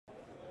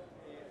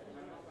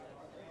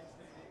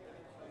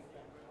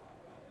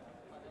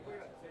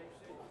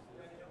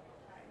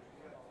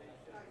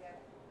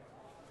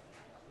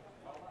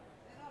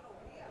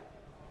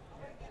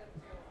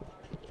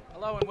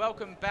Hello and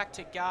welcome back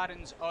to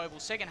Gardens Oval.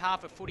 Second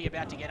half of footy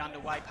about to get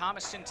underway.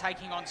 Palmerston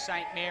taking on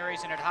St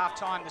Mary's, and at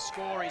halftime the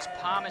score is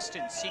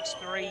Palmerston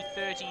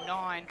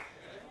 6-3-39,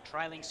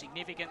 trailing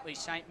significantly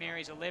St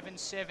Mary's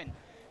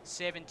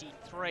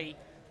 11-7-73.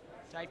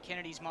 Dave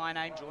Kennedy's my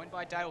name, joined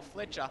by Dale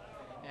Fletcher.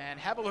 And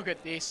have a look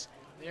at this.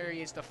 There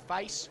he is, the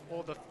face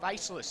or the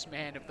faceless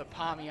man of the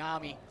Palmy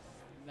Army.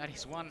 And that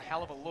is one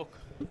hell of a look.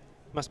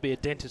 Must be a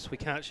dentist. We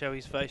can't show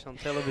his face on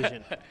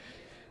television.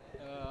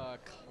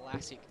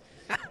 Classic.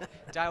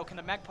 Dale, can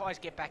the Magpies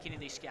get back into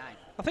this game?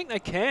 I think they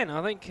can.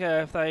 I think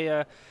if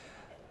they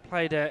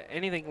played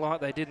anything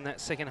like they did in that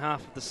second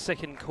half of the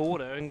second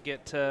quarter and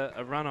get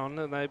a run on,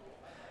 and they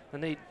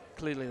need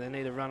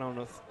a run on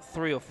of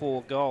 3 or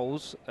 4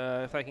 goals.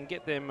 If they can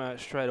get them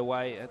straight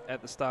away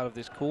at the start of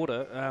this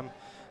quarter,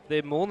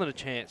 they're more than a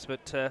chance.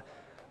 But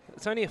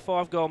it's only a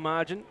 5-goal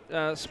margin,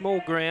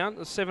 small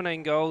ground,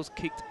 17 goals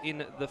kicked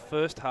in the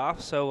first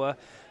half, so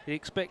you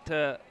expect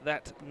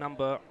that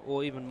number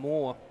or even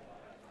more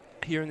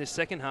here in this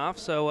second half.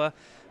 So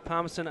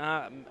Palmerston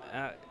are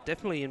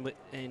definitely in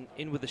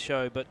with the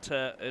show, but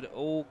it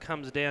all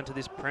comes down to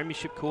this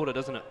premiership quarter,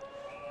 doesn't it?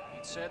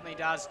 It certainly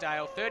does,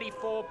 Dale.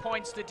 34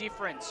 points the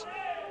difference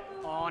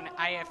on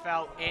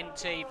AFL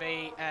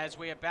NTV as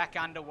we are back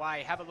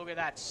underway. Have a look at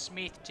that.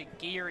 Smith to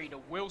Geary to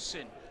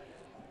Wilson.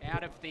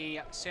 Out of the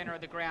centre of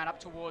the ground up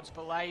towards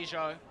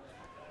Vallejo.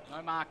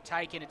 No mark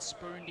taken. It's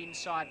spooned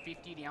inside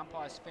 50. The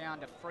umpire's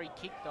found a free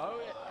kick though,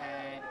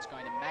 and it's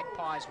going to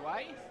Magpies'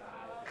 way.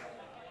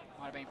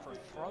 Might have been for a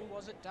throw,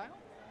 was it, Dale?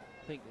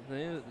 I think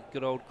there, the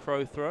good old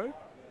crow throw.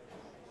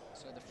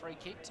 So the free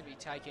kick to be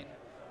taken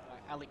by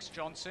Alex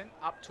Johnson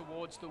up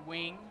towards the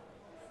wing.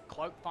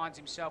 Cloak finds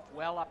himself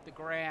well up the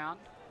ground.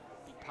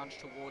 Big punch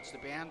towards the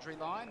boundary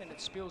line, and it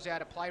spills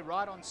out of play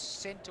right on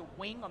centre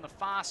wing on the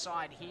far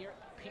side here.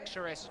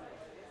 Picturesque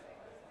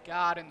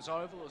Gardens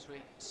Oval as we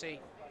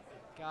see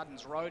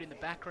Gardens Road in the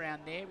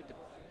background there with the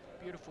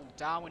beautiful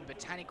Darwin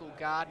Botanical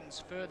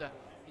Gardens further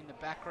in the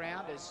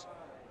background as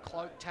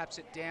Cloak taps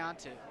it down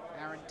to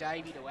Aaron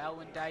Davey, to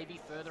Alwyn Davey,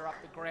 further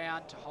up the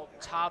ground to Holt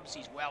Tubbs.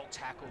 He's well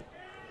tackled,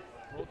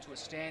 brought to a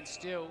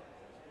standstill,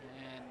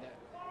 and the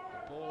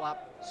ball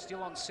up,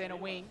 still on centre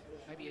wing,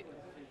 maybe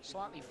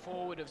slightly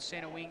forward of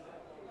centre wing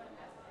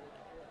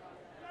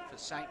for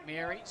St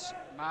Mary's.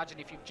 Margin,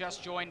 if you've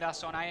just joined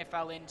us on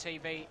AFL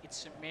NTV, it's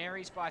St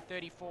Mary's by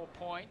 34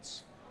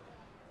 points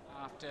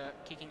after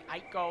kicking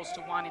 8 goals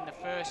to 1 in the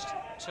first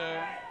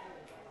term.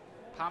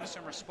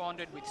 Palmerston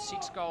responded with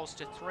 6 goals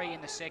to 3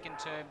 in the second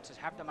term to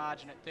have the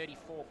margin at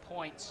 34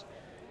 points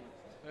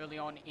early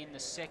on in the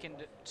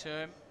second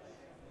term.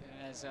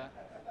 As the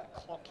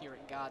clock here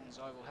at Gardens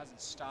Oval hasn't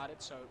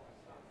started, so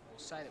we'll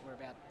say that we're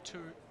about 2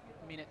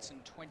 minutes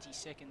and 20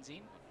 seconds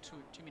in, 2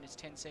 minutes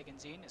 10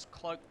 seconds in, as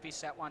Cloak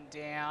fists that one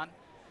down.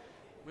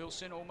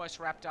 Wilson almost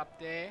wrapped up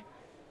there.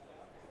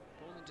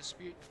 Ball in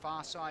dispute,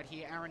 far side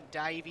here, Aaron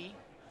Davey.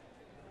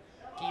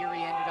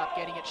 Geary ended up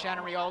getting it.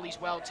 Shannon Rioli's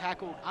well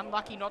tackled.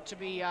 Unlucky not to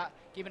be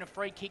given a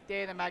free kick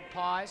there, the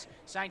Magpies.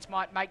 Saints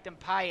might make them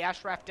pay.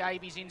 Ashraf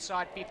Davies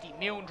inside 50.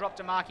 Milne dropped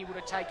a mark he would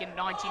have taken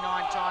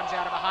 99 times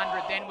out of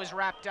 100, then was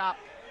wrapped up.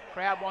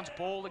 Crowd wants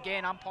ball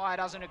again. Umpire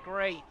doesn't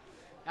agree.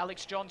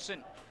 Alex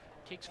Johnson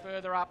kicks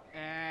further up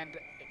and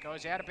it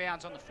goes out of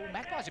bounds on the full.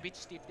 Magpies a bit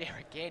stiff there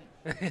again.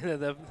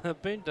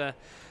 They've been,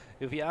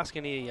 if you ask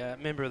any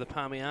member of the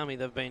Palmy Army,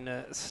 they've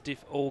been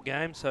stiff all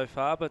game so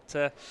far, but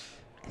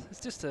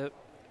it's just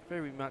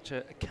very much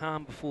a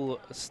calm before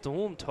a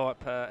storm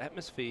type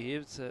atmosphere here.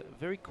 It's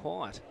very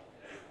quiet.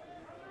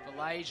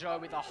 Vallejo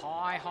with a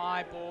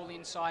high ball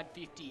inside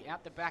 50.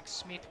 Out the back,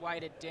 Smith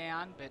weighted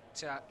down,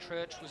 but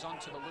Church was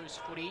onto the loose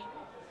footy.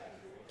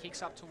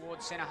 Kicks up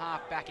towards centre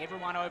half back.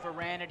 Everyone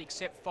overran it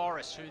except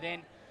Forrest, who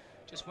then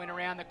just went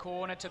around the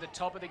corner to the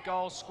top of the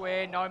goal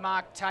square. No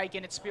mark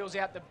taken. It spills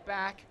out the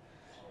back.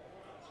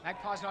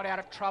 Magpies not out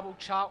of trouble.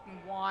 Charlton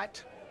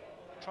White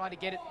tried to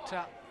get it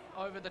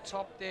over the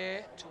top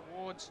there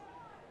towards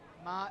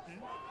Martin.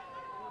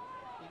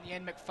 In the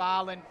end,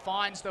 McFarlane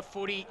finds the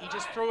footy. He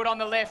just threw it on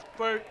the left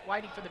boot,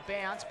 waiting for the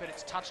bounce, but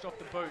it's touched off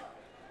the boot.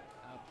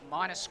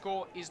 Minor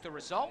score is the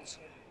result.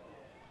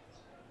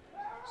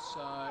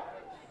 So,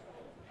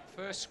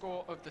 first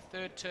score of the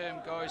third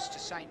term goes to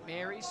St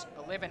Mary's,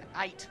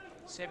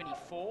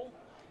 11-8-74.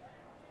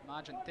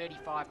 Margin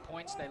 35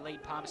 points. They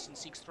lead Palmerston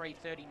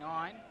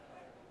 6-3-39.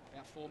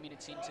 About 4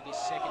 minutes into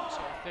this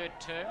third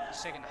term, the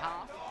second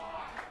half.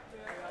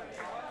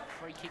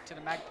 Free kick to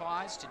the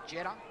Magpies, to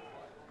Jetta,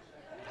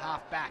 at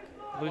half back.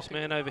 Loose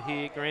man over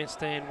here,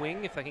 grandstand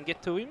wing, if they can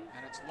get to him.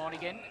 And it's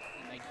Lonigan,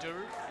 and they do,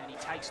 and he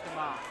takes the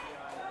mark.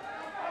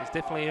 He's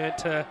definitely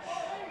earned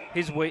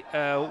his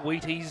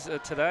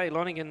Wheaties today.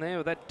 Lonigan there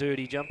with that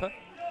dirty jumper.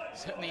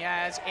 Certainly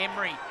has.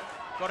 Emery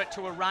got it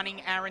to a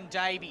running Aaron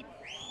Davey.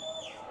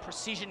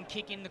 Precision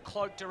kick in the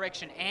Cloak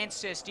direction.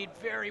 Ances did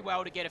very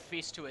well to get a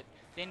fist to it.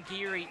 Then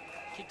Geary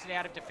kicked it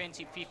out of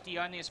defensive 50,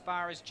 only as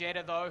far as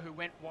Jetta though, who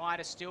went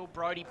wider still.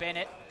 Brodie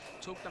Bennett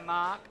took the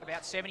mark,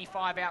 about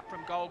 75 out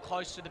from goal,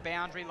 close to the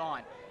boundary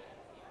line.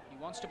 He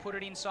wants to put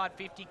it inside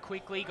 50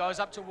 quickly, goes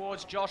up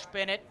towards Josh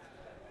Bennett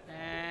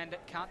and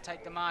can't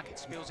take the mark. It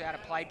spills out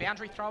of play.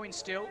 Boundary throw in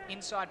still,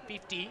 inside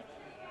 50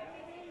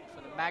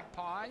 for the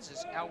Magpies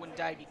as Alwyn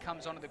Davey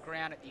comes onto the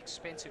ground at the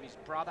expense of his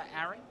brother,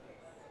 Aaron.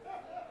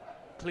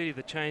 Clearly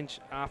the change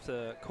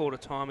after quarter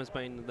time has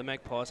been the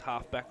Magpies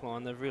half back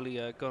line. They've really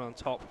got on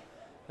top,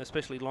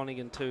 especially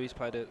Lonigan too. He's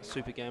played a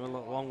super game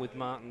along with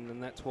Martin,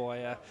 and that's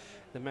why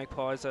the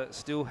Magpies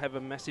still have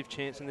a massive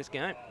chance in this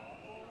game.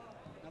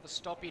 Another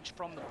stoppage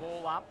from the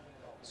ball up,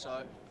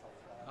 so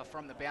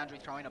from the boundary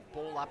throw-in, a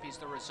ball up is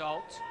the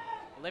result.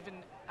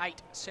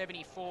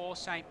 11-8-74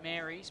 St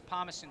Mary's,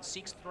 Palmerston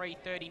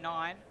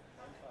 6-3-39.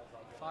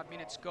 5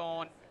 minutes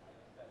gone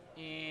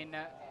in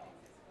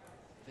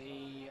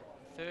the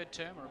third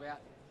term, or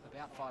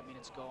about 5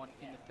 minutes gone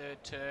in the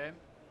third term.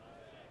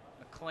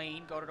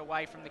 McLean got it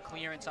away from the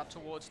clearance up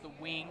towards the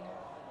wing.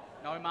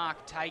 No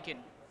mark taken.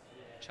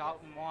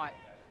 Charlton White,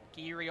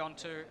 Geary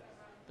onto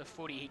the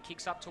footy. He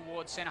kicks up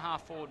towards centre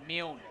half forward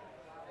Milne.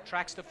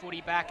 Tracks the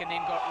footy back and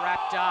then got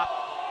wrapped up.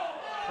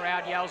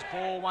 Crowd yells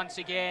ball once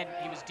again.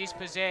 He was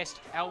dispossessed.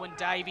 Alwyn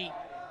Davey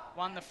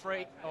won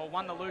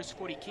the loose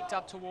footy. Kicked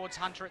up towards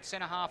Hunter at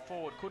centre half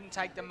forward. Couldn't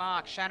take the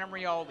mark. Shannon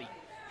Rioli.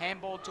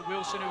 Handball to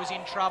Wilson, who was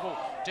in trouble.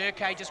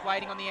 Durkay just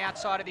waiting on the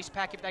outside of this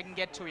pack if they can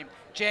get to him.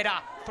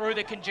 Jeddah through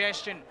the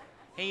congestion.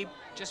 He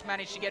just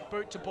managed to get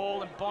boot to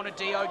ball, and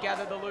Bonadio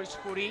gathered the loose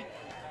footy.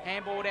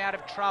 Handballed out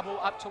of trouble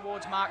up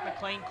towards Mark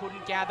McLean,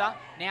 couldn't gather.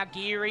 Now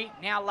Geary,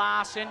 now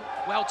Larson,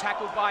 well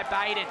tackled by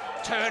Baden.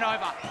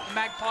 Turnover,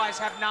 Magpies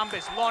have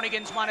numbers.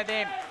 Lonigan's one of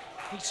them.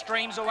 He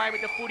streams away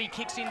with the footy,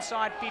 kicks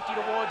inside 50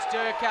 towards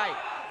Durkay.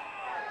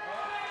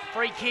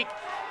 Free kick,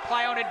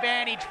 play on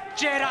advantage.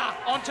 Jeddah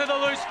onto the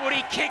loose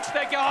footy, kicks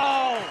the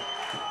goal.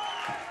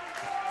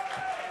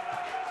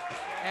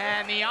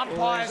 And the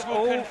umpires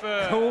will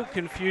confirm. All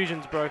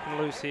confusion's broken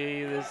loose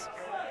here.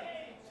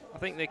 I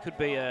think there could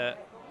be a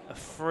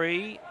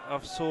free. I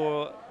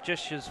saw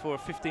gestures for a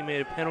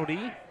 50-metre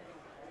penalty.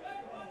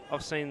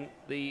 I've seen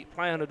the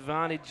play on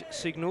advantage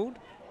signalled.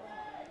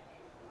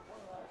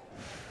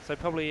 So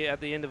probably at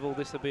the end of all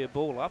this there'll be a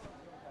ball up.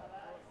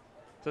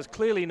 So it's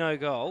clearly no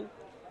goal.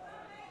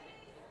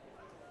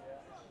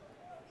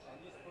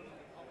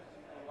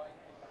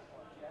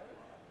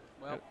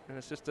 Well, and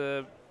it's just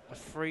a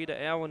free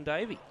to Alwyn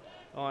Davey.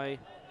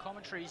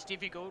 Commentary is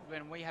difficult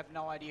when we have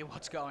no idea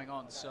what's going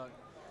on, so...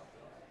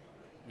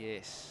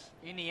 Yes.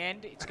 In the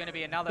end, it's going to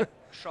be another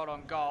shot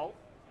on goal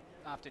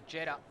after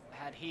Jeddah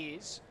had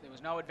his. There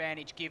was no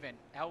advantage given.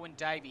 Alwyn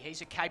Davey,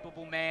 he's a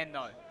capable man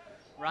though.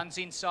 Runs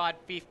inside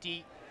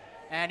 50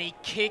 and he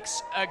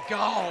kicks a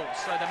goal.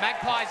 So the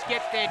Magpies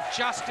get their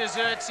just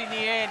desserts in the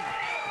end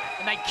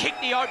and they kick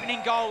the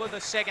opening goal of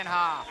the second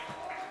half.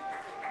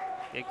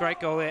 Yeah, great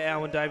goal there,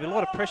 Alwyn Davey. A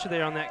lot of pressure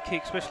there on that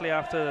kick, especially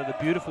after the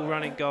beautiful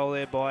running goal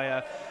there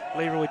by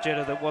Leroy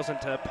Jeddah that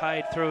wasn't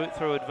paid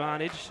through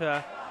advantage.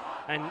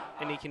 And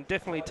you can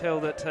definitely tell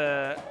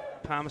that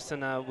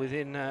Palmerston are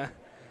within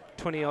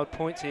 20-odd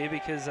points here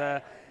because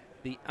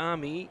the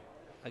Army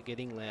are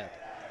getting loud.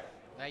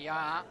 They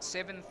are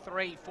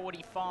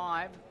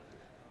 7-3-45.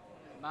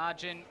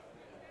 Margin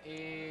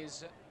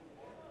is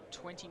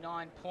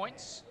 29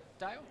 points,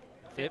 Dale.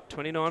 Yep,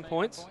 29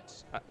 points.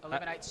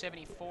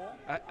 11-8-74.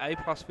 A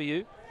plus for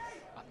you.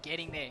 I'm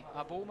getting there.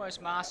 I've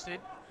almost mastered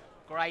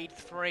grade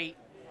 3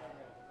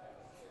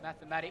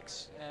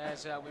 mathematics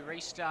as we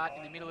restart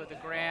in the middle of the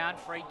ground.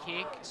 Free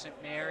kick, St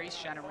Mary's,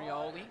 Shannon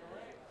Rioli.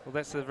 Well,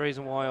 that's the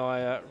reason why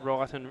I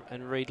write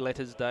and read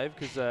letters, Dave,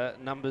 because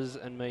numbers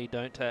and me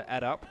don't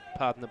add up,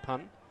 pardon the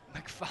pun.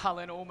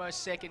 McFarlane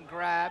almost second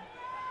grab.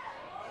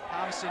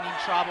 Palmerston in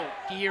trouble.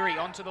 Geary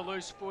onto the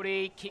loose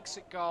footy, kicks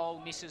at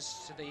goal,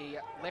 misses to the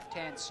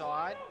left-hand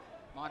side.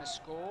 Minor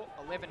score,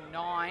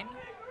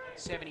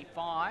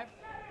 11-9-75.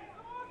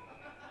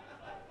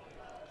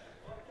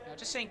 Now,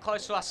 just seeing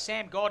close to us,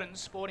 Sam Godden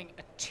sporting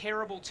a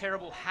terrible,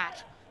 terrible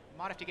hat.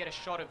 Might have to get a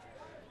shot of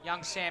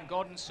young Sam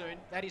Godden soon.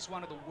 That is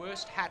one of the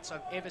worst hats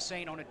I've ever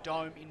seen on a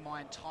dome in my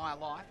entire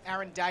life.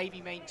 Aaron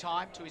Davey,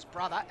 meantime, to his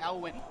brother,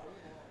 Alwyn.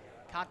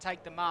 Can't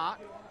take the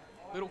mark.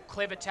 Little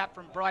clever tap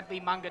from Bradley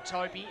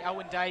Mungatopi.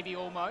 Alwyn Davey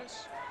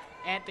almost.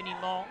 Anthony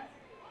Long.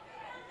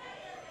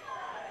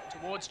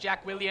 Towards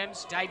Jack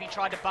Williams. Davey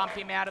tried to bump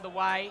him out of the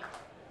way.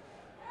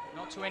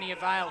 Not to any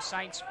avail.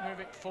 Saints move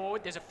it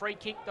forward. There's a free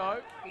kick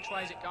though. Which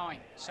way is it going?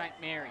 St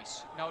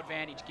Mary's. No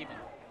advantage given.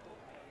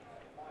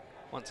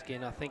 Once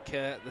again, I think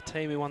the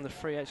team who won the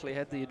free actually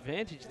had the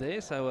advantage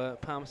there. So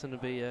Palmerston would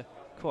be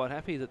quite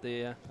happy that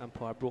the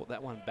umpire brought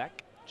that one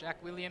back.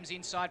 Jack Williams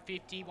inside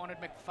 50. Wanted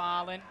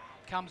McFarlane.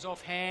 Comes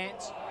off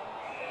hands.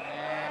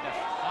 And a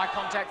high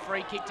contact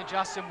free kick to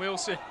Justin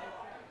Wilson.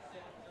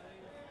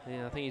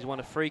 Yeah, I think he's won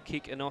a free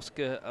kick, an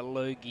Oscar, a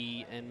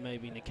Logie, and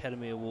maybe an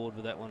Academy Award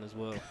with that one as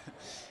well.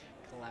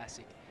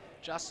 Classic.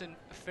 Justin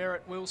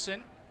Ferret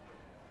Wilson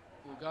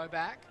will go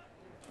back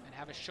and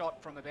have a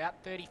shot from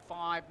about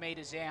 35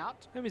 metres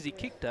out. How many has he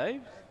kicked,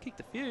 Dave? Kicked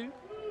a few.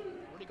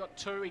 Already got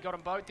 2. He got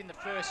them both in the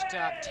first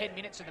 10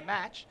 minutes of the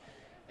match.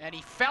 And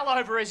he fell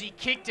over as he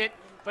kicked it,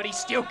 but he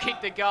still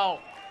kicked the goal.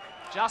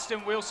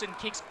 Justin Wilson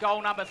kicks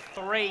goal number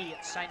 3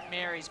 at St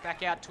Mary's,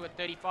 back out to a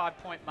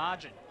 35-point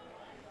margin.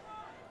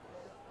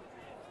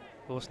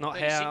 Well, it's not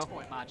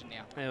 36-point margin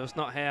now. Yeah, it's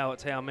not how,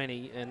 it's how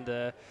many.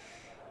 And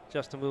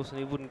Justin Wilson,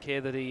 he wouldn't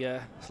care that he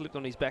slipped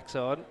on his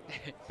backside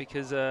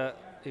because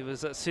he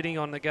was sitting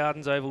on the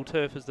Gardens Oval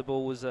turf as the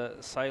ball was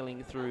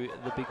sailing through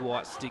the big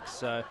white sticks.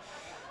 So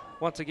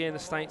once again, the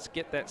Saints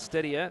get that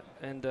steadier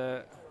and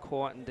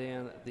quieten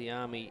down the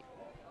Army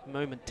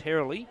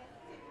momentarily.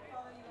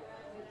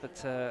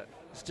 But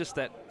it's just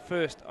that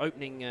first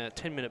opening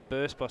 10-minute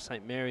burst by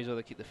St Mary's where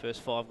they kicked the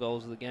first 5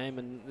 goals of the game,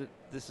 and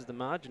this is the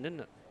margin, isn't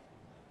it?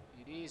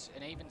 It is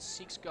an even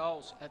 6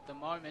 goals at the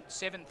moment.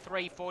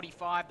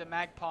 7-3-45 the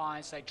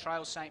Magpies. They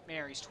trail St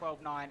Mary's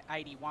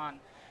 12-9-81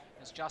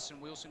 as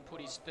Justin Wilson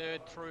put his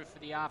 3rd through for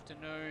the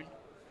afternoon.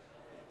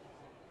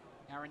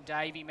 Aaron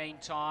Davey,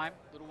 meantime,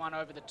 little one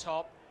over the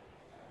top.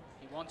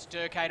 He wants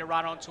Durkay to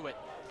run onto it.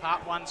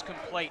 Part 1's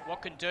complete.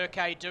 What can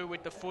Durkay do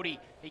with the footy?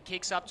 He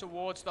kicks up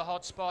towards the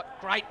hot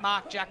spot. Great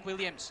mark, Jack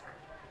Williams.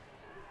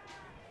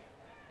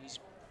 He's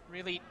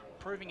really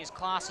proving his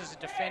class as a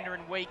defender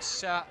in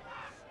weeks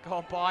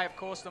gone by. Of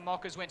course, the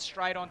Mockers went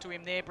straight onto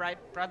him there.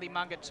 Bradley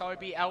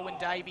Mungatobi, Alwyn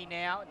Davey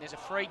now. And there's a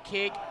free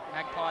kick,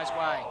 Magpies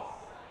way.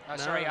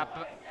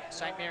 Up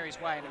St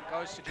Mary's way, and it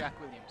goes to Jack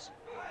Williams.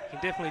 You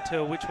can definitely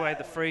tell which way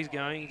the free's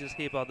going. You just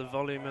hear by the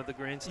volume of the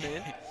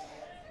grandstand.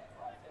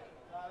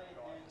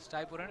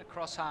 Stapleton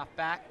across half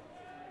back.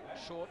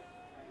 Short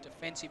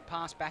defensive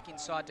pass back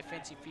inside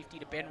defensive 50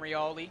 to Ben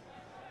Rioli.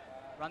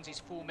 Runs his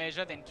full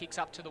measure, then kicks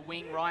up to the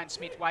wing. Ryan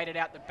Smith waited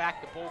out the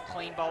back. The ball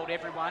clean bowled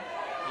everyone.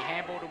 He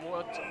handballed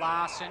towards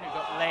Larson, who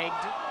got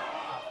legged.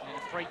 And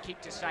a free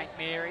kick to St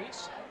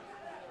Mary's.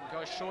 He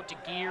goes short to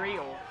Geary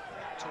or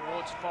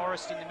towards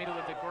Forrest in the middle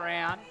of the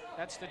ground.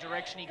 That's the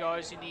direction he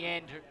goes in the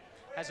end. Who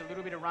has a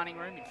little bit of running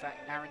room. In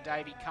fact, Aaron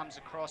Davey comes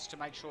across to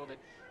make sure that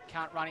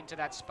can't run into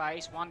that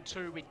space.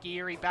 1-2 with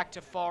Geary, back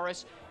to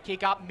Forrest.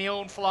 Kick up,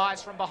 Milne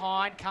flies from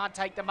behind, can't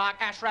take the mark.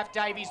 Ashraf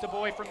Davies, the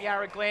boy from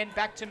Yarra Glen,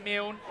 back to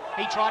Milne.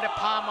 He tried to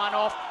palm one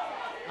off.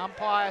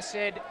 Umpire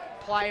said,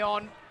 play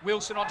on.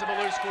 Wilson onto the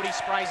loose foot, he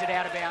sprays it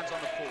out of bounds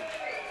on the full.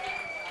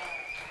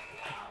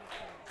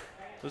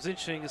 It was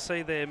interesting to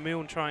see there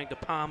Milne trying to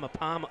palm a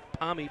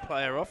palmy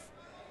player off.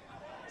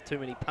 Too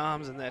many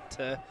palms in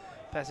that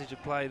passage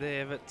of play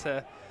there,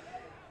 but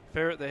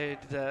Ferret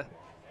there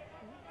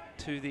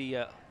to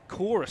the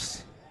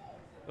chorus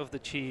of the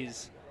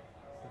cheers.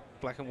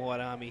 Black and white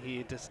Army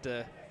here just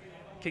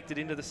kicked it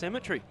into the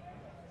cemetery.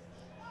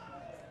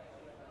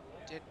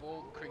 Dead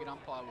ball, the cricket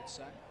umpire would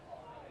say.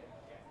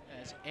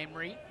 As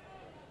Emery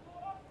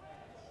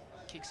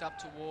kicks up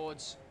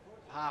towards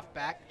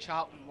half-back,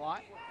 Charlton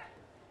White.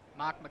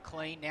 Mark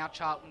McLean, now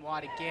Charlton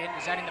White again.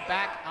 Was that in the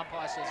back?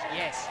 Umpire says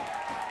yes.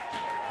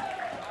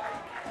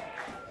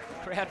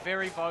 Crowd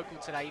very vocal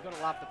today. You've got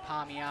to love the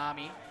Palmy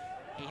Army.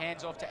 He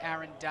hands off to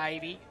Aaron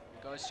Davey.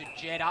 Goes to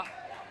Jeddah,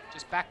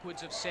 just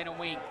backwards of centre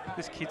wing.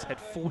 This kid's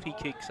had 40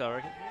 kicks, I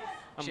reckon.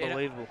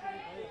 Unbelievable.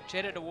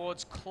 Jeddah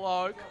towards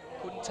Cloak.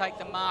 Couldn't take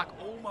the mark.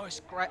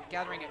 Almost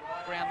gathering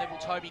at ground level,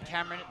 Toby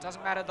Cameron. It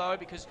doesn't matter, though,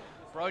 because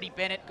Brodie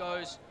Bennett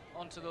goes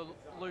onto the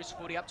loose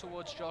footy up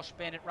towards Josh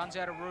Bennett. Runs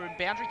out of room.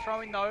 Boundary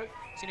throwing, though.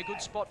 It's in a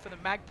good spot for the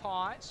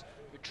Magpies,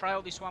 who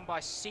trailed this one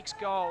by 6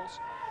 goals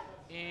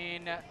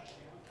in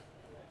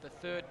the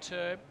 3rd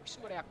term. We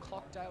still got our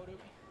clock, Dale, do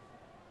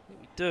we?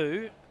 We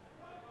do.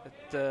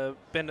 But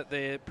Bennett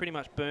there pretty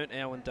much burnt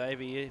Alwyn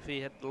Davey. If he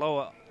had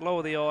lower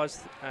the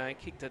eyes and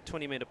kicked a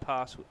 20-metre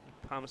pass,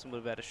 Palmerston would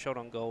have had a shot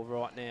on goal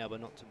right now,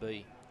 but not to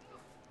be.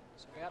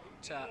 So about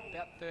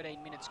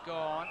 13 minutes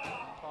gone.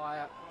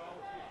 Umpire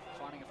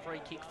finding a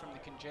free kick from the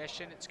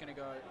congestion. It's going to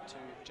go to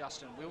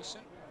Justin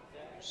Wilson,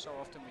 which so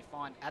often we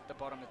find at the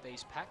bottom of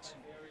these packs.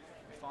 And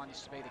we find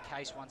this to be the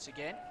case once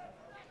again.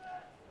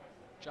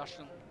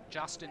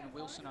 Justin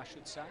Wilson, I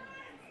should say,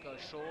 goes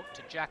short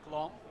to Jack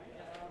Long.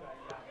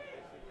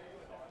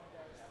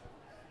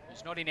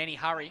 He's not in any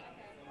hurry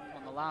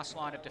on the last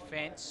line of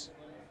defence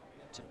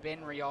to Ben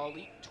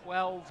Rioli.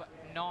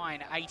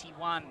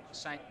 12-9-81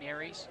 St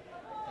Mary's.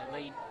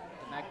 They lead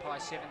the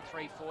Magpies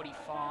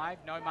 7-3-45.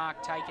 No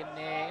mark taken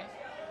there.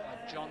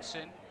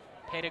 Johnson,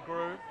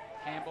 Pettigrew,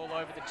 handball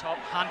over the top.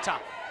 Hunter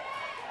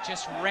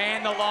just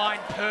ran the line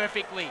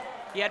perfectly.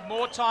 He had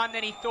more time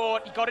than he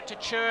thought. He got it to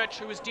Church,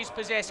 who was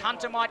dispossessed.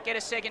 Hunter might get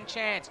a second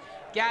chance.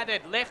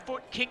 Gathered, left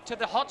foot kick to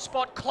the hot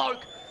spot.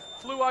 Cloak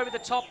flew over the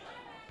top.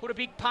 Put a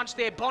big punch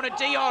there.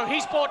 Bonadio,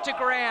 he's brought to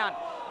ground.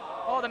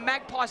 Oh, the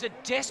Magpies are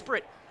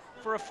desperate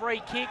for a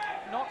free kick.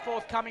 Not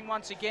forthcoming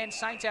once again.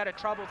 Saints out of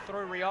trouble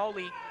through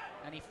Rioli,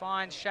 and he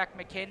finds Shaq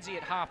McKenzie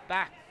at half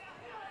back.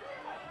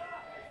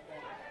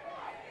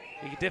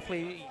 You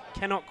definitely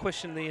cannot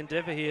question the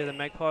endeavour here. The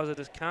Magpies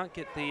just can't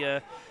get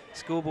the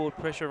scoreboard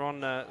pressure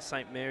on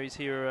St Mary's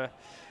here,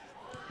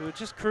 who are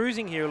just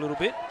cruising here a little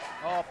bit.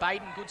 Oh,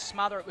 Baden, good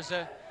smother. It was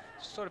a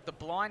sort of the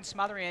blind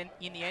smother, and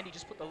in the end he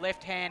just put the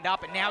left hand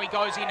up, and now he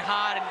goes in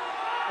hard and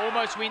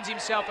almost wins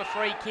himself a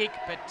free kick,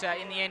 but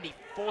in the end he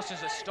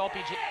forces a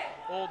stoppage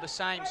all the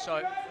same.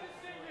 So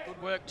good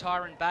work,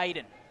 Tyron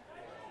Baden.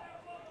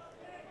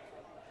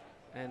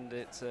 and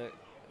it's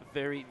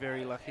very,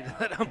 very lucky that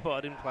that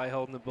umpire didn't play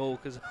holding the ball,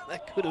 because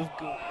that could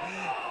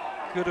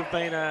have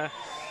been a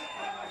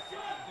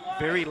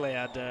very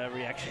loud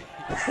reaction.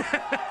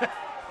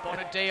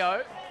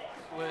 Bonadio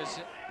was...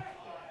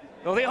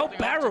 Oh, the old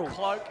barrel.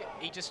 Cloak.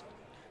 He just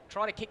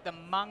tried to kick the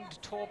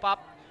munged torp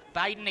up.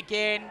 Baden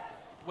again.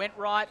 Went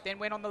right, then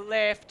went on the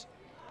left.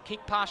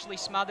 Kick partially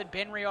smothered.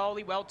 Ben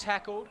Rioli, well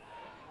tackled.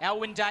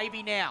 Alwyn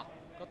Davey now.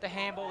 Got the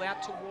handball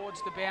out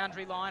towards the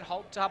boundary line.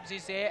 Holt Tubbs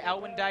is there.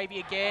 Alwyn Davey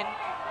again.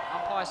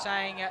 Umpire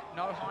saying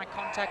no high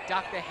contact,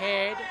 duck the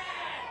head.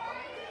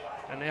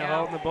 And now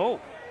holding the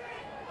ball.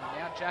 And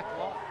now Jack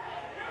Long.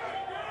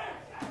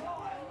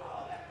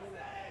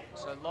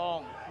 So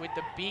Long with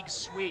the big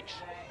switch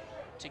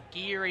to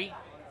Geary.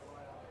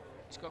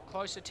 He's got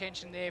close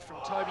attention there from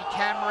Toby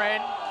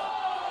Cameron.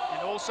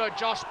 And also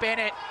Josh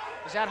Bennett.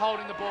 Is that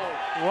holding the ball?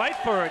 Wait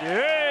for it.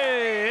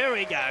 Hey, here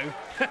we go.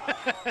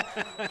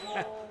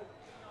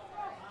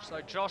 So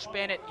Josh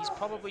Bennett, he's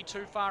probably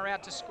too far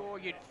out to score,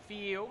 you'd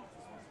feel.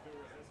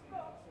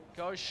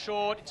 Goes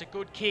short, it's a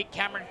good kick.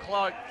 Cameron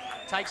Cloak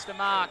takes the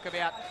mark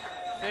about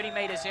 30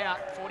 metres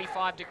out,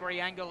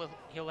 45-degree angle.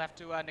 He'll have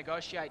to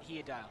negotiate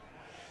here, Dale.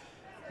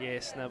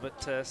 Yes, no,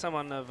 but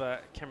someone of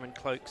Cameron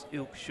Cloak's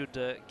ilk should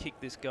kick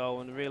this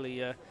goal and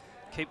really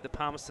keep the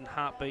Palmerston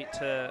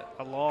heartbeat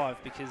alive,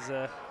 because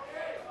they're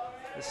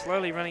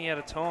slowly running out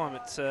of time.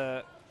 It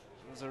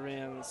was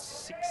around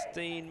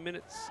 16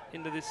 minutes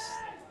into this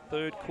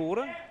third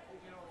quarter,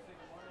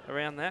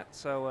 around that.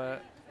 So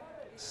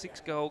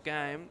 6-goal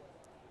game.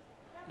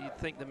 You'd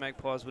think the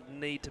Magpies would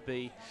need to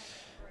be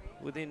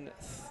within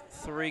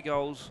 3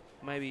 goals,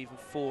 maybe even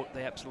 4 at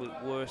the absolute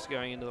worst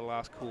going into the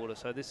last quarter.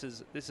 So this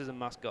is a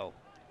must goal.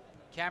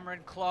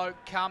 Cameron Cloak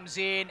comes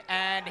in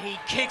and he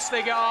kicks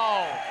the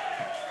goal.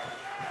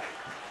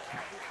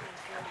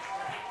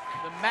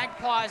 The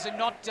Magpies are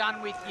not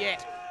done with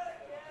yet.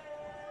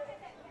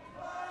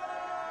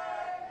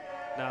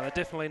 No, they're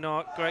definitely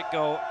not. Great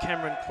goal,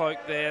 Cameron Cloak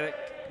there.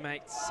 That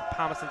makes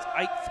Palmerston's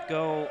 8th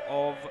goal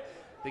of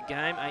the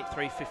game,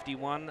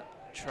 8-3-51,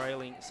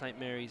 trailing St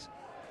Mary's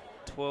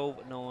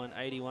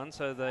 12-9-81.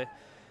 So the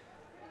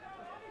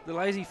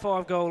lazy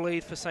 5-goal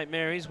lead for St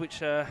Mary's, which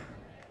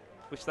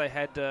they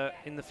had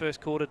in the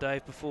first quarter,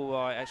 Dave, before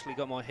I actually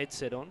got my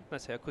headset on.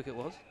 That's how quick it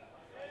was.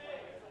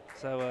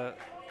 So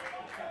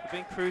we've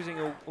been cruising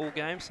all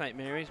game, St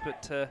Mary's,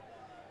 but I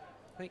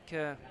think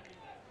the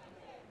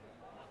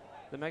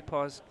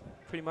Magpies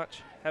pretty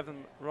much have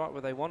them right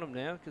where they want them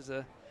now, because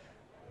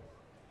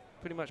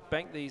pretty much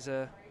banked these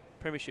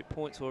premiership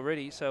points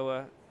already.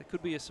 So it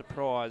could be a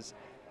surprise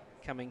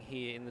coming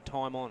here in the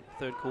time on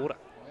third quarter.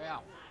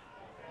 Wow.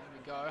 There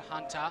we go.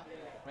 Hunter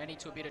ran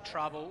into a bit of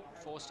trouble,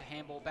 forced a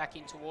handball back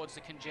in towards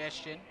the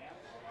congestion.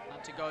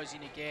 Hunter goes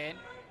in again.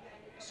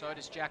 So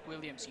does Jack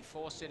Williams. He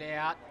forced it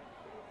out.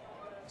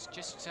 It's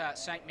just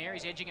St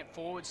Mary's edging it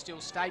forward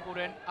still.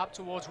 Stapleton up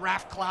towards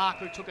Raf Clark,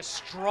 who took a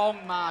strong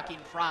mark in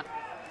front.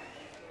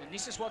 And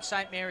this is what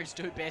St Mary's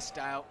do best,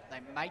 Dale. They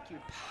make you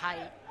pay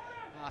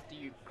after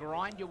you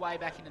grind your way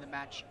back into the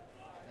match.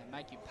 They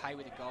make you pay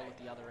with a goal at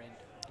the other end.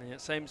 Yeah,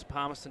 it seems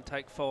Palmerston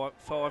take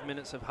 5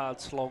 minutes of hard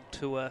slog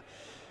to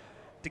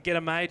get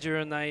a major,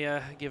 and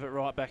they give it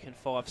right back in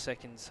 5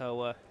 seconds.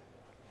 So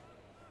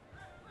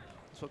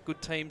that's what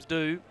good teams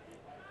do,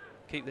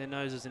 keep their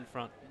noses in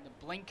front. In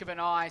the blink of an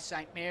eye,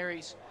 St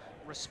Mary's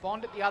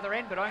respond at the other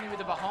end, but only with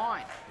a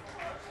behind.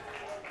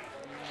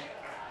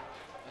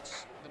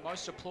 It's the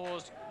most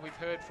applause we've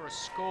heard for a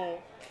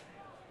score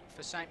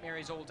for St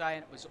Mary's all day,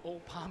 and it was all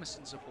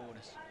Palmerston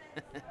supporters.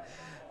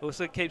 Well,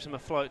 so it keeps them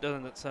afloat,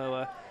 doesn't it?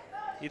 So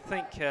you'd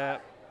think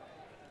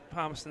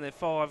Palmerston, they're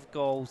 5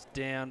 goals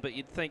down, but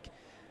you'd think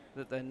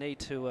that they need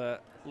to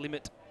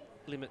limit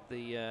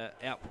the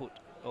output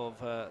of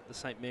the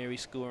St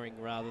Mary's scoring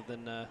rather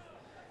than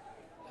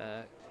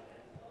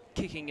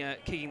kicking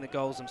the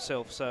goals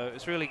themselves. So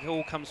it's really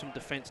all comes from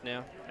defence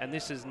now, and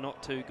this is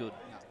not too good.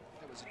 No,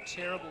 it was a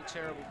terrible,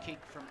 terrible kick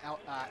from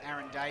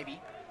Aaron Davey.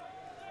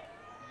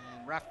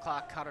 And Raf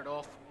Clark cut it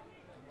off,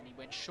 and he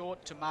went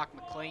short to Mark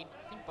McLean.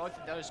 I think both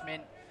of those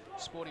men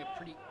sporting a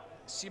pretty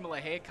similar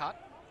haircut,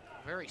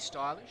 very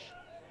stylish.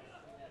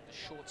 The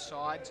short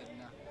sides and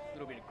a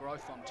little bit of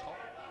growth on top.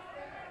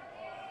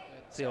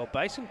 It's the old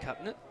basin cut,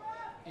 isn't it?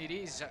 It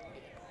is.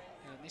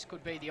 And this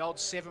could be the old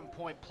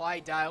 7-point play,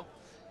 Dale,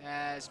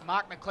 as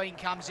Mark McLean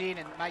comes in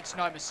and makes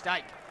no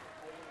mistake.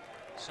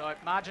 So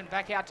margin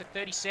back out to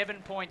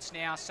 37 points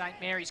now. St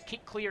Mary's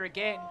kick clear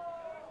again.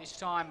 This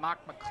time Mark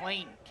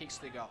McLean kicks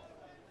the goal.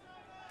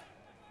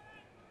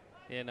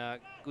 Yeah, no,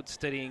 good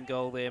steadying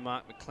goal there,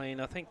 Mark McLean.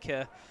 I think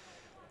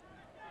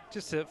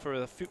just for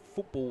a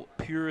football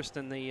purist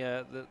and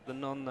the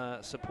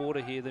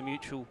non-supporter here, the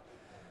mutual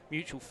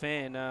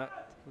fan,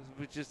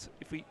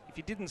 if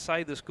you didn't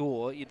say the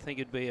score, you'd think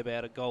it'd be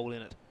about a goal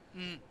in it.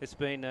 It's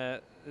been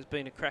a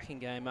cracking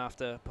game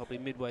after probably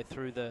midway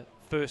through the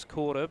first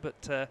quarter,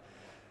 but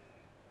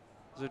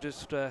so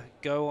just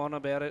go on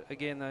about it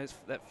again.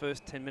 That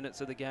first 10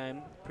 minutes of the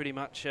game pretty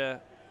much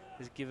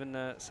has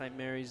given St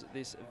Mary's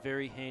this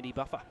very handy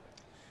buffer.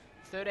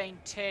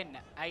 13-10,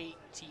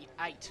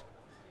 88.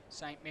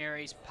 St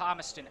Mary's.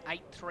 Palmerston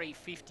 8-3,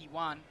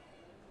 51.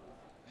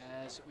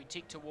 As we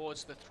tick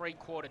towards the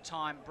three-quarter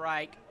time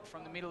break.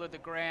 From the middle of the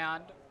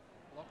ground,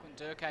 Lachlan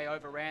Durkay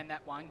overran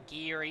that one.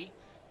 Geary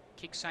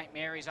kicks St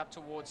Mary's up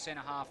towards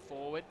centre half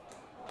forward.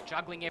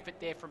 Juggling effort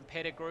there from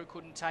Pettigrew,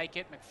 couldn't take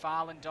it.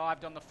 McFarlane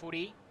dived on the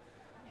footy.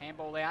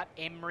 Handball out.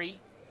 Emery.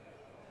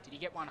 Did he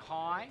get one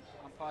high?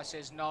 Umpire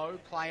says no.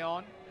 Play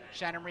on.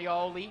 Shannon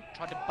Rioli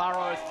tried to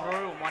burrow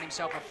through and won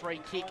himself a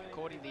free kick,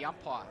 according to the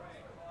umpire.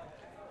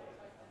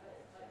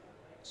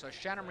 So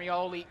Shannon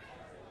Rioli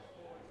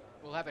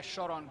will have a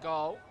shot on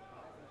goal.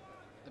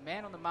 The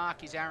man on the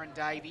mark is Aaron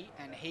Davey,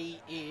 and he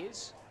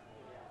is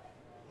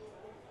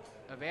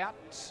about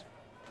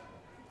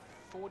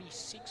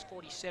 46,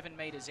 47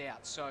 metres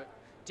out. So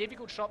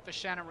difficult shot for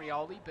Shannon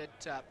Rioli,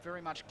 but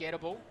very much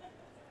gettable.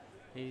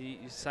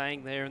 He's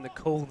saying there in the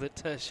call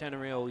that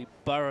Shannon Rioli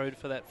burrowed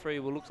for that free.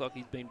 Well, looks like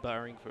he's been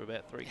burrowing for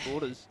about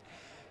 3/4.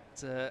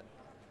 It's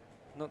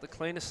not the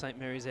cleanest St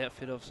Mary's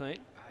outfit I've seen.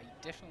 He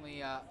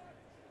definitely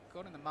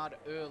got in the mud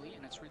early,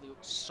 and it's really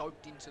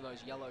soaked into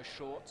those yellow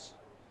shorts.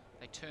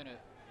 They turn a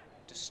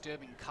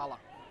disturbing colour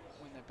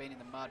when they've been in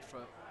the mud for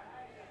a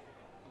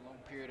long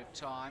period of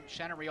time.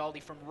 Shannon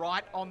Rioli from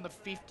right on the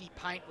 50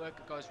 paintwork.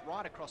 It goes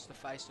right across the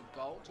face of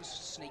goal,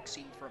 just sneaks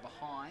in for a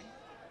behind.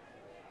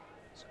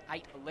 So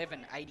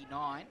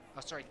 8-11-89.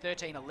 Oh, sorry,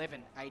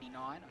 13-11-89,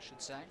 I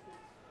should say.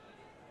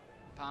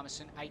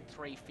 Palmerston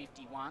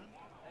 8-3-51.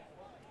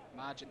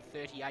 Margin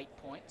 38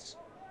 points.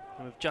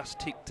 And we've just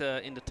ticked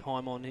into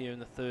time on here in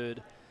the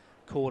third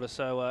quarter,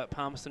 so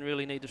Palmerston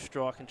really need to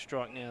strike and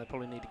strike now. They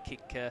probably need to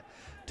kick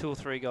 2 or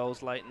 3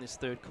 goals late in this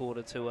third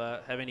quarter to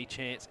have any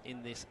chance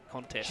in this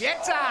contest.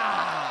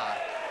 Jetta!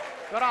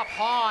 Got up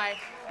high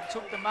and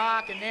took the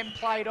mark and then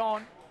played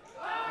on.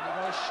 And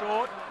he goes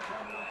short.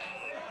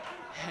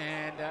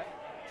 And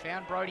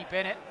found Brodie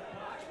Bennett.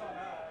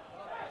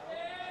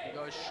 He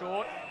goes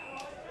short.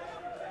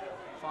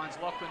 Finds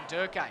Lachlan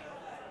Durkay.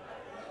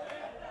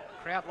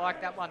 Crowd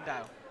like that one,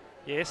 Dale.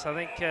 Yes, I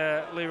think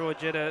Leroy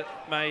Jetta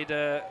made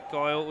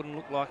Guy Alton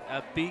look like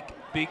a big,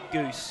 big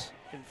goose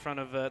in front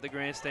of the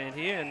grandstand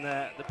here, and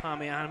the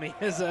Palmy Army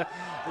has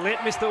let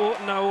Mr.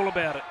 Orton know all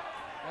about it.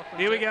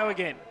 Here we go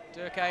again.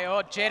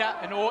 Durkay, Jetta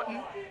and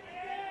Orton.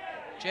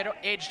 Jetta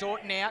edged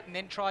Orton out and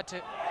then tried to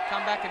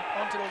come back and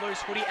onto the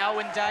loose footy.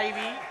 Alwyn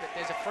Davey, but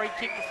there's a free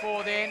kick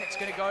before then. It's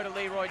going to go to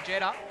Leroy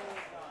Jetta.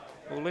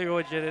 Well,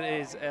 Leroy Jetta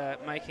is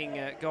making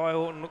Guy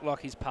Orton look like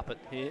his puppet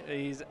here.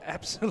 He's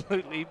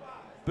absolutely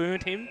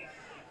burnt him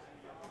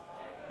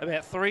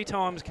about 3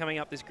 times coming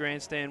up this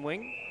grandstand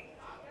wing.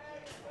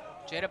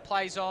 Jetta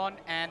plays on,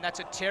 and that's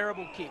a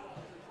terrible kick.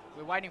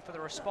 We're waiting for the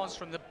response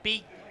from the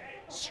big,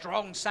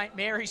 strong St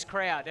Mary's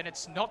crowd, and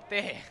it's not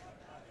there.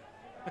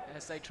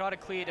 As they try to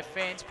clear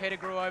defence,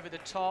 Pettigrew over the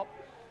top.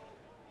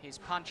 His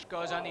punch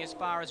goes only as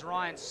far as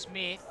Ryan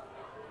Smith,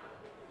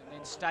 and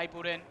then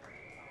Stapleton,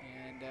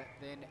 and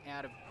then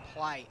out of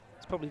play.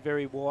 It's probably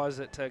very wise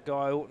that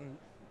Guy Orton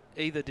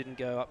either didn't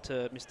go up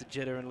to Mr.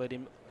 Jetta and let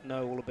him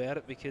know all about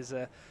it, because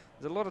there's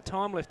a lot of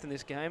time left in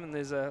this game, and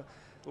there's a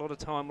lot of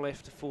time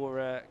left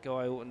for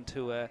Guy Orton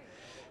to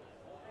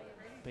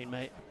be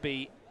made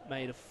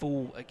a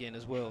fool again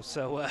as well.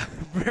 So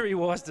very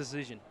wise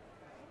decision.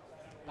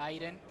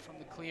 Maiden from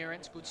the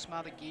clearance, good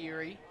smother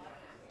Geary.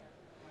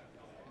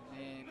 And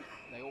then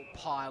they all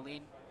pile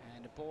in,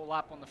 and a ball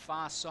up on the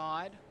far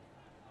side.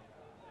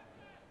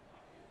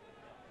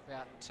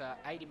 About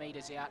 80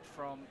 metres out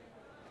from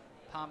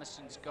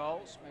Palmerston's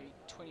goals, maybe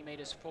 20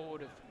 metres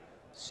forward of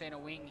centre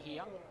wing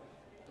here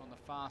on the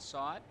far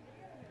side.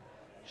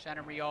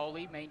 Shannon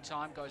Rioli,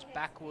 meantime, goes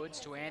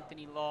backwards to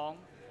Anthony Long,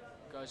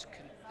 goes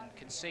and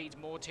concedes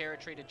more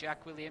territory to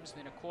Jack Williams,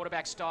 then a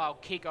quarterback-style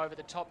kick over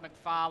the top.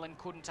 McFarlane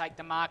couldn't take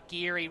the mark.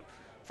 Geary,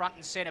 front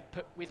and centre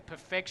with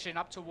perfection,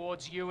 up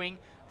towards Ewing.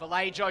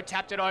 Vallejo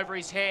tapped it over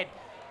his head.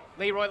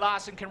 Leroy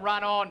Larson can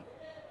run on,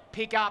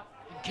 pick up,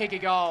 and kick a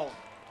goal.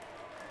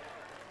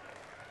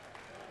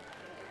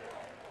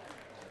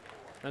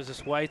 That was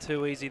just way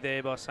too easy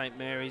there by St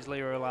Mary's.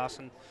 Leroy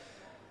Larson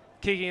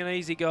kicking an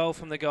easy goal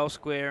from the goal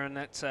square, and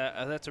that's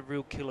a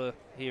real killer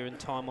here in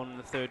time on in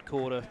the third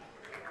quarter.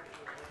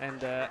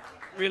 And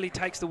really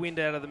takes the wind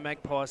out of the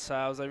Magpies'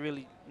 sails. They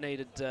really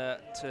needed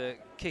to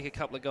kick a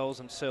couple of goals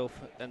themselves,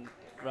 and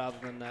rather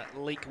than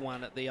leak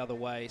one at the other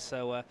way.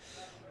 So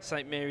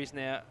St Mary's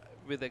now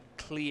with a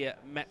clear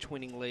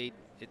match-winning lead.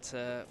 It's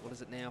what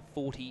is it now?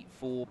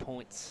 44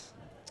 points.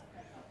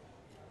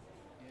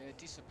 Yeah,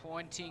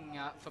 disappointing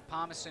for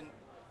Palmerston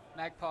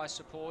Magpies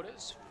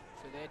supporters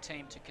for their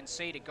team to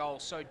concede a goal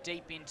so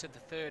deep into the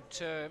third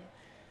term.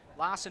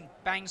 Larson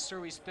bangs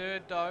through his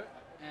third though,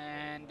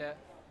 and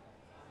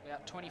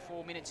about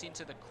 24 minutes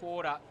into the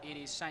quarter, it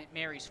is St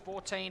Mary's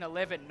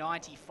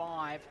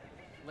 14-11-95,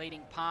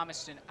 leading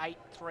Palmerston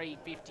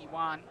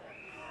 8-3-51.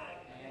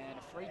 And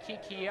a free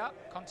kick here,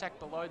 contact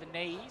below the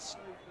knees,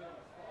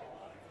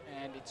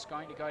 and it's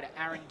going to go to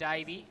Aaron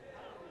Davey.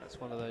 That's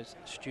one of those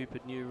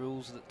stupid new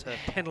rules that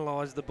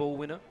penalise the ball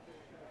winner.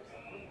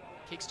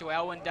 Kicks to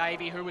Elwyn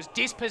Davey, who was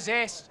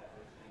dispossessed.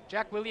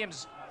 Jack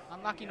Williams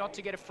unlucky not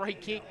to get a free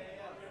kick.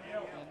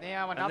 And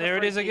now another and there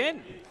it is kick.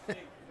 again.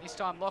 This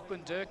time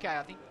Lachlan Durkay.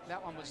 I think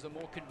that one was the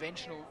more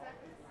conventional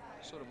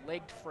sort of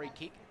legged free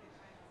kick.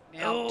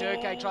 Now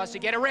Durkay tries to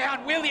get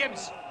around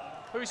Williams,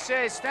 who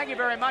says, thank you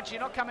very much,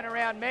 you're not coming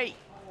around me.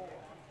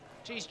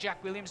 Geez,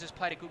 Jack Williams has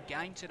played a good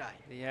game today.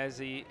 He has.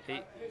 He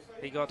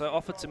got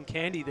offered some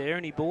candy there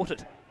and he bought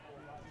it.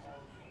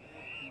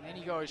 And then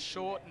he goes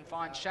short and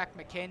finds Shaq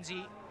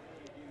McKenzie.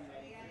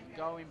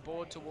 Going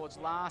board towards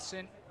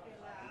Larson.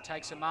 He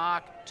takes a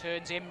mark,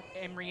 turns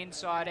Emery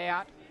inside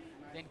out,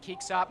 then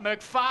kicks up.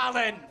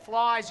 McFarlane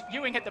flies.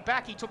 Ewing at the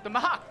back, he took the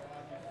mark.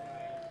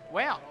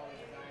 Wow.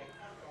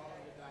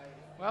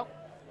 Well,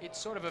 it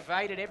sort of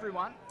evaded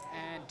everyone,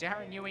 and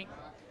Darren Ewing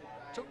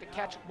took the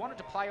catch, wanted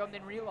to play on,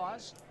 then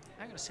realised,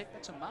 hang on a sec,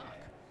 that's a mark.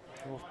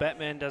 Well, if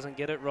Batman doesn't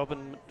get it,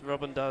 Robin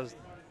does,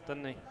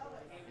 doesn't he?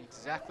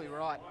 Exactly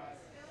right.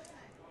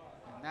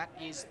 And that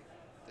is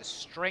the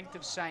strength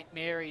of St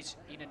Mary's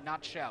in a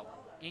nutshell.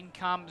 In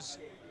comes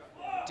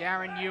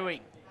Darren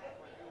Ewing.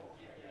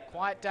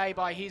 Quiet day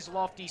by his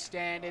lofty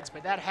standards,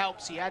 but that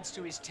helps. He adds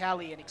to his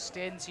tally and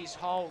extends his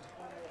hold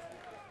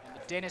on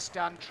the Dennis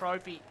Dunn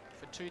Trophy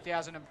for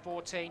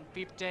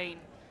 2014-15.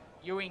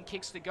 Ewing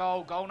kicks the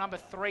goal, goal number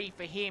 3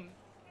 for him.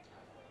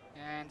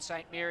 And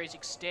St Mary's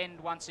extend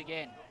once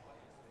again.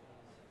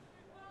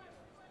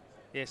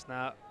 Yes,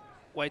 no,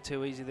 way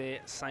too easy there,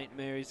 St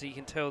Mary's. You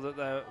can tell that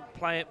they're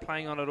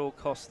playing on at all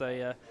costs.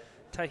 They are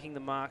taking the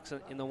marks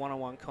in the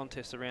one-on-one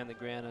contests around the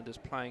ground and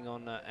just playing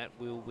on at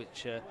will,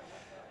 which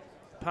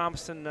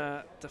Palmerston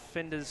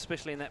defenders,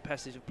 especially in that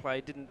passage of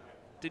play, didn't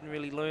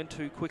really learn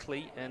too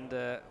quickly. And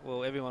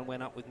well, everyone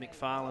went up with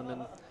McFarlane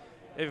and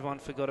everyone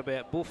forgot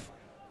about Buff.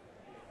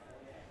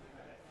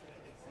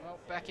 Well,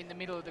 back in the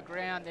middle of the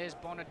ground, there's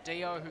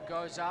Bonadio who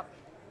goes up.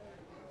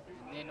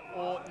 And then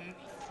Orton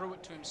threw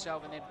it to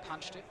himself and then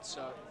punched it.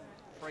 So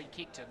free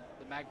kick to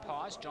the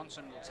Magpies.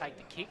 Johnson will take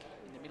the kick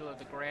in the middle of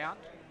the ground.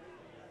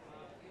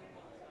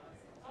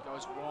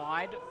 Goes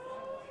wide,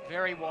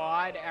 very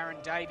wide. Aaron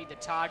Davey the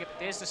target. But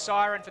there's the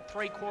siren for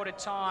three-quarter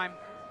time.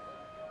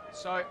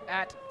 So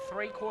at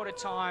three-quarter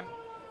time,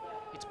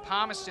 it's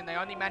Palmerston. They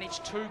only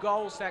managed 2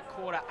 goals that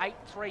quarter,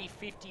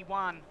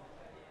 8-3-51.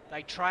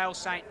 They trail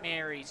St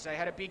Mary's. They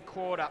had a big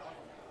quarter.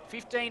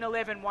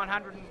 15-11,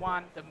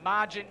 101. The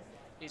margin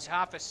is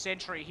half a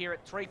century here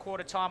at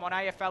three-quarter time on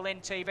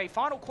AFL NTV.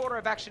 Final quarter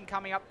of action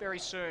coming up very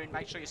soon.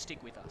 Make sure you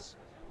stick with us.